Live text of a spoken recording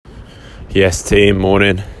Yes, team,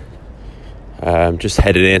 morning. Just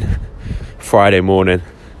headed in. Friday morning.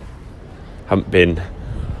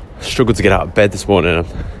 Struggled to get out of bed this morning.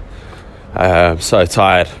 I'm so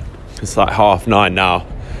tired. It's like 9:30 now.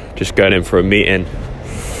 Just going in for a meeting.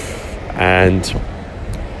 And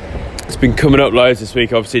it's been coming up loads this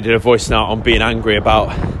week. Obviously did a voice note on being angry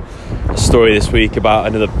about a story this week about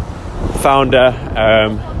another founder.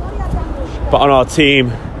 But on our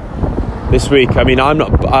team this week, I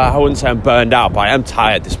wouldn't say I'm burned out, but I am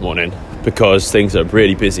tired this morning because things are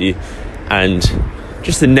really busy, and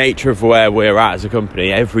just the nature of where we're at as a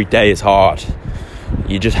company, every day is hard.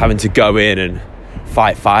 You're just having to go in and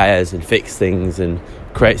fight fires and fix things and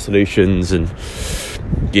create solutions, and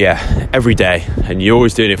every day, and you're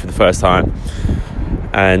always doing it for the first time.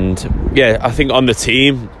 And I think on the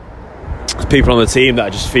team, there's people on the team that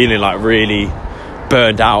are just feeling like really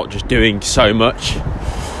burned out, just doing so much.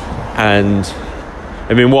 And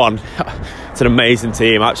it's an amazing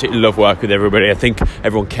team. I absolutely love working with everybody. I think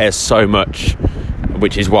everyone cares so much,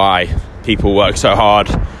 which is why people work so hard.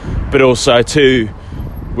 But also too,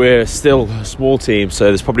 we're still a small team, so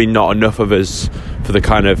there's probably not enough of us for the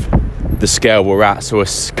scale we're at. So we're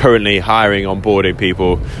currently hiring, onboarding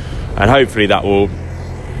people, and hopefully that we'll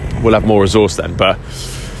have more resource then. But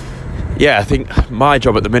I think my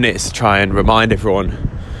job at the minute is to try and remind everyone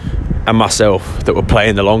and myself that we're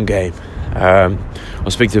playing the long game. I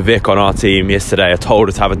was speaking to Vic on our team yesterday. I told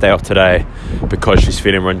her to have a day off today because she's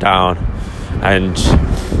feeling run down, and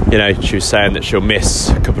she was saying that she'll miss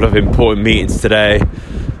a couple of important meetings today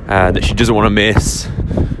that she doesn't want to miss.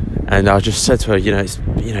 And I just said to her,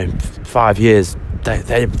 5 years,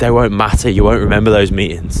 they won't matter. You won't remember those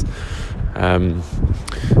meetings. And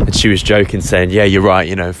she was joking, saying, yeah, you're right,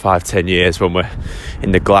 5-10 years when we're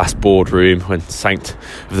in the glass boardroom of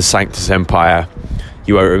the Sanctus Empire,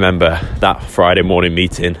 you won't remember that Friday morning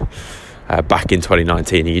meeting back in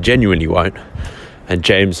 2019, and you genuinely won't. And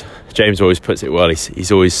James always puts it well. He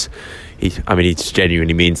just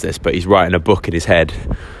genuinely means this, but he's writing a book in his head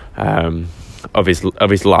of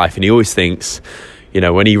his life, and he always thinks,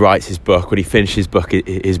 when he writes his book, when he finishes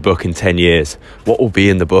his book in 10 years, what will be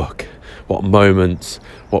in the book? What moments,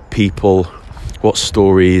 what people, what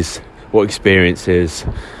stories, what experiences,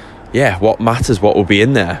 what matters, what will be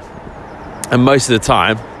in there. And most of the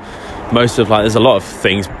time, there's a lot of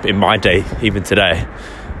things in my day, even today,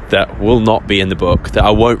 that will not be in the book, that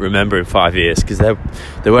I won't remember in 5 years, because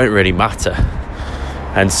they won't really matter.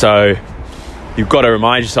 And so you've got to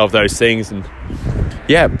remind yourself of those things, and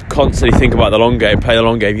constantly think about the long game, play the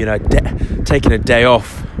long game. Taking a day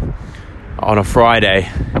off on a Friday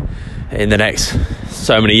in the next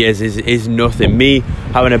so many years is nothing. Me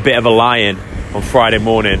having a bit of a lie-in on Friday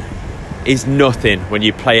morning is nothing when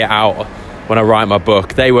you play it out. When I write my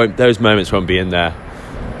book, those moments won't be in there.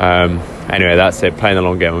 Anyway, that's it, playing the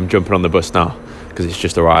long game. I'm jumping on the bus now because it's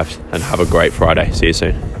just arrived, and have a great Friday. See you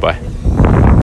soon. Bye.